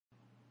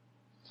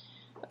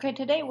Okay,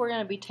 today we're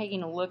going to be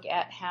taking a look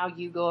at how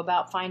you go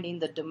about finding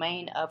the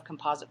domain of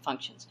composite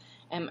functions.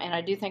 And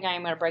I do think I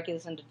am going to break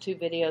this into two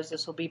videos.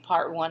 This will be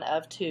part one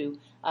of two,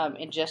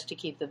 and just to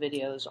keep the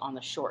videos on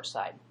the short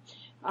side.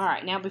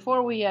 Alright, now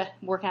before we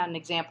work out an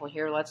example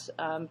here, let's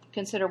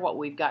consider what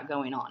we've got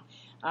going on.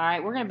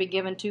 Alright, we're going to be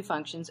given two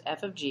functions,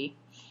 f of g,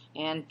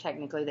 and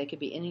technically they could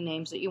be any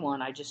names that you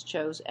want. I just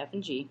chose f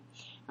and g.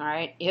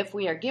 Alright, if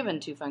we are given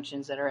two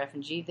functions that are f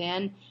and g,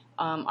 then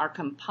our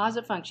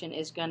composite function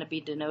is going to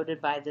be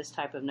denoted by this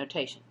type of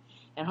notation.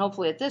 And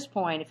hopefully at this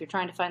point, if you're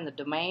trying to find the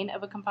domain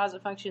of a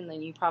composite function,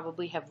 then you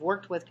probably have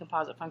worked with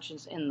composite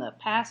functions in the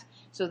past,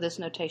 so this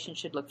notation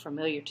should look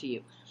familiar to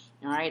you.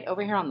 Alright,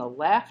 over here on the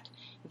left,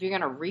 if you're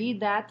going to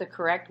read that the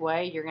correct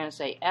way, you're going to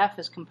say f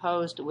is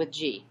composed with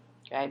g.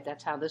 Okay,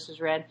 that's how this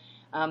is read.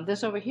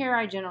 This over here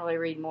I generally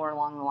read more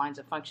along the lines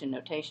of function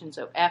notation,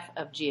 so f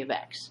of g of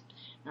x.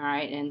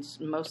 Alright, and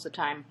most of the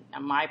time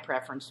my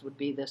preference would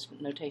be this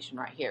notation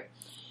right here.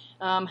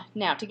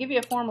 Now, to give you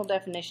a formal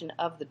definition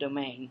of the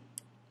domain,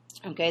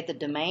 okay, the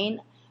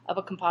domain of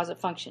a composite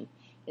function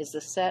is the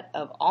set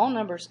of all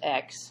numbers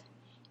x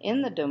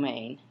in the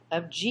domain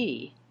of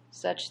g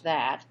such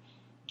that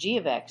g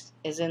of x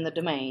is in the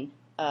domain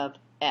of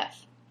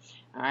f.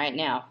 Alright,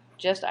 now,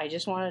 I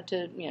just wanted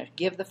to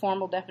give the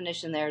formal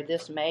definition there.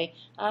 This may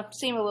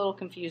seem a little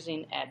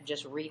confusing at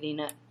just reading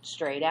it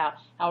straight out.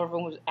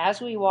 However,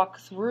 as we walk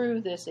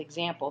through this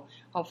example,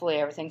 hopefully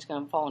everything's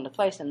going to fall into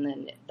place, and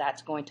then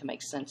that's going to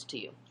make sense to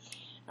you.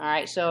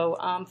 Alright, so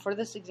for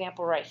this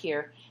example right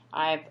here,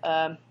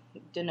 I've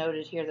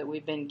denoted here that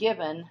we've been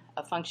given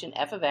a function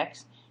f of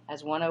x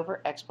as 1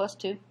 over x plus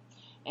 2,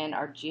 and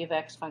our g of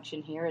x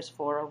function here is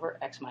 4 over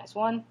x minus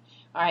 1.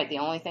 Alright, the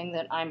only thing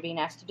that I'm being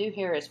asked to do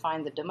here is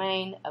find the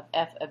domain of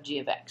f of g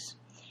of x.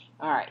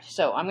 Alright,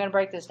 so I'm going to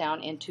break this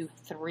down into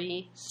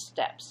 3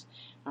 steps.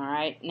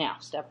 Alright, now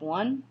step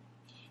 1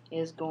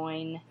 is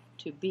going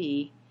to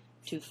be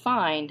to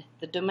find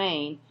the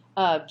domain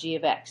of g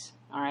of x.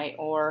 Alright,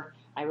 or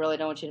I really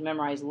don't want you to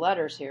memorize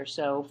letters here,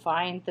 so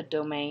find the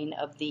domain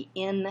of the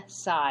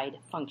inside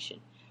function.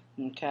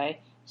 Okay,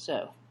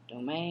 so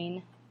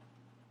domain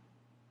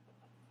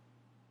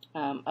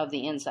of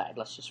the inside.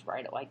 Let's just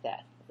write it like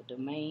that. The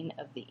domain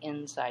of the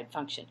inside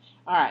function.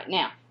 Alright,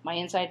 now, my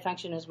inside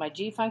function is my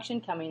g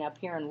function. Coming up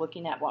here and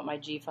looking at what my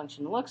g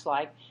function looks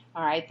like,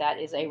 alright, that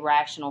is a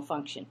rational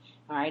function.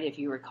 Alright, if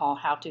you recall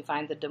how to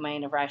find the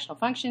domain of rational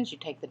functions, you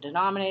take the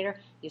denominator,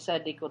 you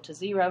set it equal to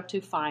 0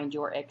 to find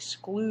your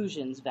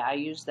exclusions,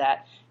 values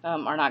that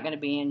are not going to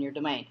be in your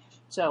domain.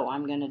 So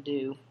I'm going to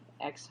do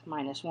x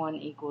minus 1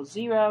 equals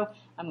 0.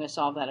 I'm going to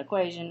solve that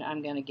equation.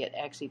 I'm going to get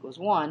x equals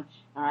 1.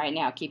 Alright,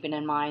 now keeping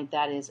in mind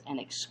that is an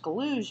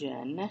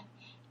exclusion.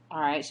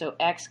 Alright, so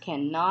x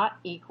cannot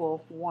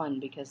equal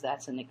 1 because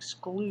that's an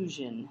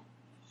exclusion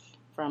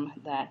from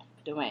that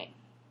domain.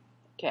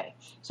 Okay,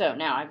 so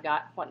now I've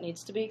got what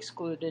needs to be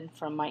excluded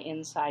from my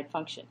inside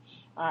function.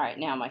 Alright,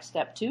 now my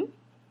step 2,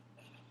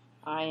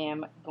 I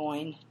am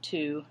going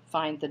to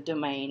find the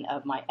domain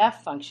of my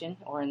f function,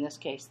 or in this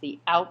case the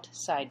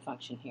outside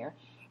function here.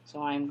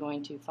 So I'm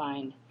going to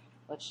find,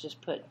 let's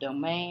just put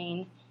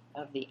domain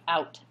of the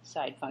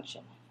outside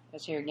function.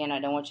 Because here again, I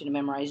don't want you to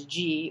memorize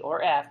g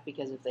or f,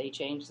 because if they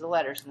change the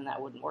letters, then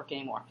that wouldn't work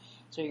anymore.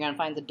 So you're going to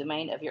find the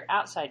domain of your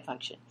outside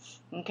function.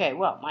 Okay,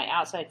 well, my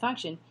outside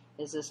function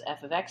is this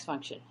f of x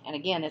function. And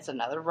again, it's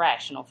another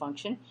rational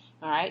function.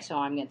 Alright, so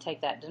I'm going to take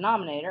that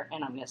denominator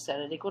and I'm going to set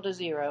it equal to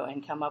 0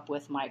 and come up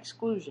with my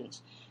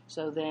exclusions.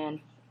 So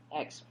then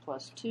x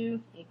plus 2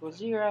 equals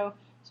 0.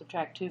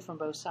 Subtract 2 from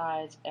both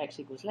sides, x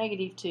equals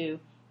negative 2.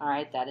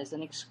 Alright, that is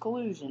an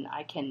exclusion.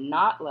 I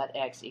cannot let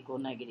x equal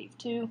negative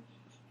 2.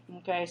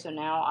 Okay, so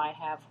now I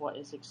have what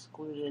is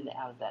excluded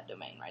out of that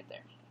domain right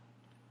there.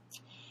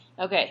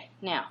 Okay,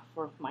 now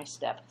for my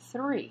step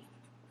 3.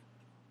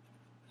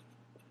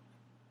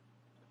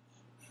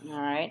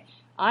 Alright,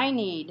 I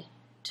need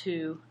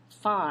to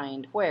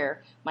find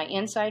where my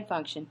inside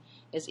function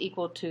is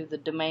equal to the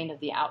domain of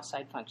the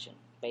outside function,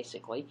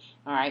 basically.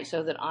 Alright,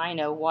 so that I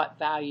know what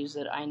values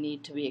that I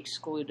need to be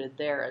excluded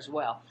there as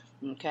well.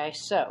 Okay,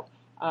 so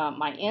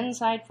my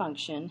inside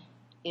function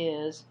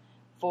is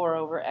 4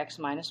 over x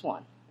minus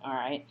 1.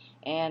 Alright,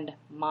 and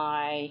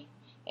my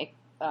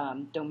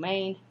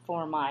domain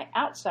for my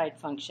outside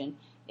function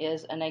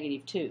is a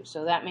negative 2.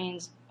 So that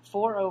means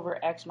 4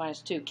 over x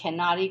minus 2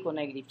 cannot equal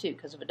negative 2,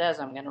 because if it does,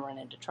 I'm going to run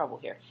into trouble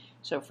here.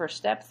 So for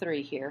step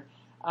 3 here,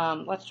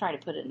 let's try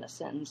to put it in a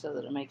sentence so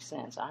that it makes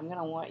sense. I'm going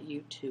to want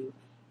you to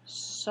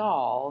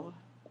solve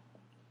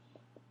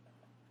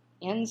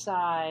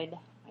my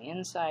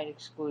inside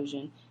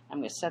exclusion. I'm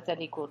going to set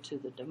that equal to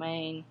the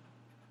domain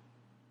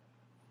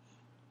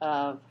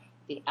of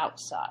the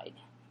outside.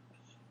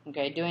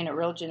 Okay, doing it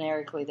real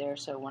generically there,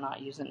 so we're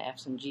not using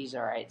f's and g's.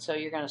 Alright, so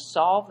you're going to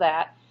solve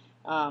that.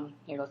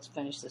 Here, let's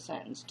finish the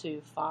sentence.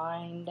 To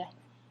find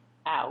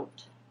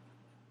out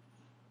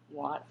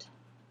what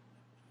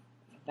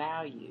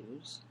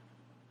values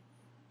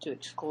to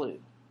exclude.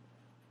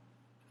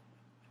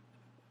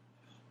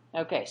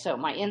 Okay, so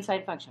my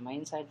inside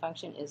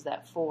function is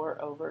that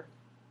 4 over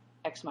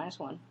x minus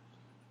 1.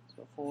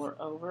 So 4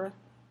 over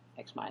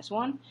x minus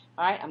 1.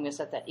 Alright, I'm going to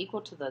set that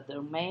equal to the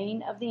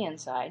domain of the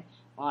inside.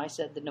 Well, I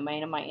said the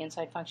domain of my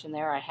inside function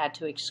there, I had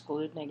to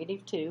exclude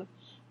negative 2.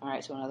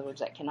 Alright, so in other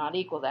words, that cannot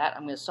equal that.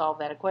 I'm going to solve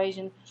that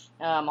equation.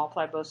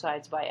 Multiply both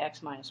sides by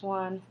x minus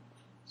 1.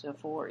 So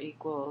 4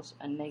 equals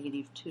a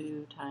negative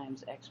 2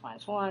 times x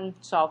minus 1.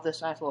 Solve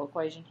this nice little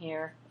equation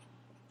here.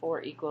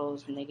 4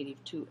 equals negative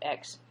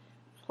 2x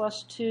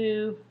plus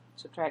 2.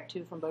 Subtract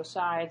 2 from both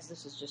sides.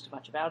 This is just a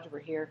bunch of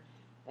algebra here.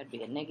 That'd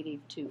be a negative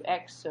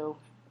 2x, so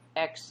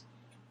x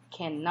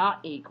cannot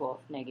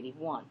equal negative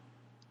 1.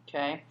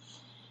 Okay?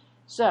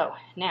 So,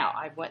 now,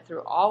 I went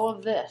through all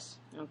of this.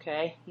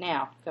 Okay?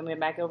 Now, coming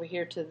back over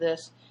here to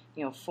this,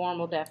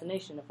 formal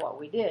definition of what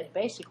we did,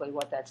 basically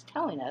what that's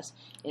telling us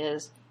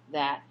is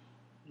that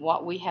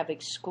what we have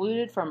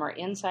excluded from our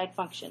inside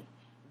function,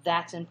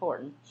 that's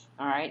important.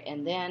 Alright,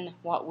 and then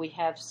what we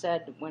have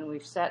said when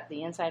we've set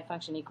the inside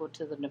function equal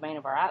to the domain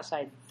of our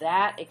outside,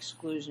 that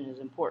exclusion is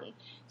important.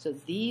 So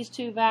these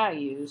two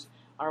values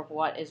are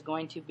what is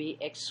going to be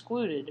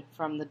excluded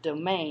from the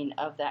domain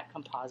of that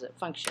composite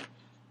function.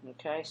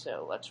 Okay,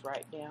 so let's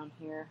write down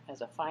here as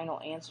a final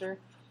answer,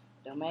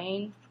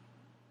 domain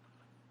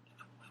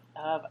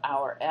of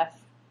our f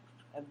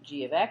of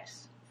g of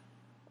x.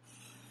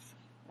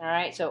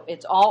 Alright, so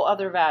it's all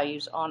other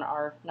values on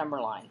our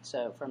number line.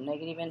 So from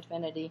negative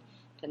infinity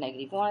to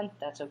negative 1,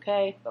 that's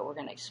okay, but we're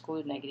going to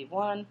exclude negative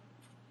 1.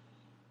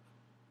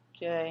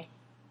 Okay.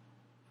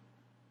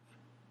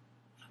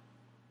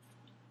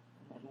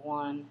 And then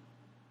 1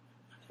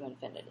 to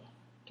infinity.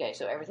 Okay,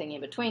 so everything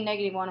in between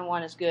negative 1 and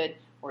 1 is good.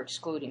 We're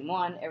excluding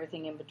 1.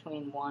 Everything in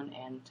between 1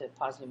 and to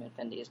positive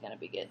infinity is going to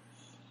be good.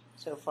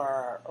 So for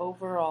our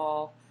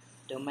overall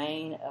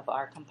domain of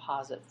our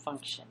composite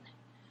function.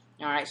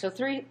 Alright, so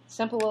 3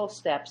 simple little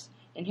steps.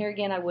 And here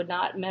again, I would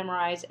not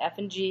memorize f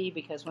and g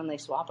because when they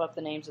swap up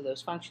the names of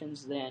those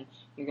functions, then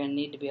you're going to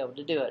need to be able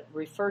to do it.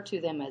 Refer to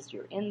them as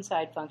your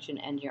inside function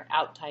and your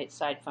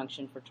outside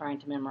function for trying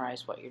to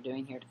memorize what you're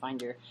doing here to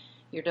find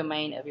your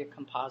domain of your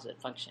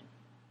composite function.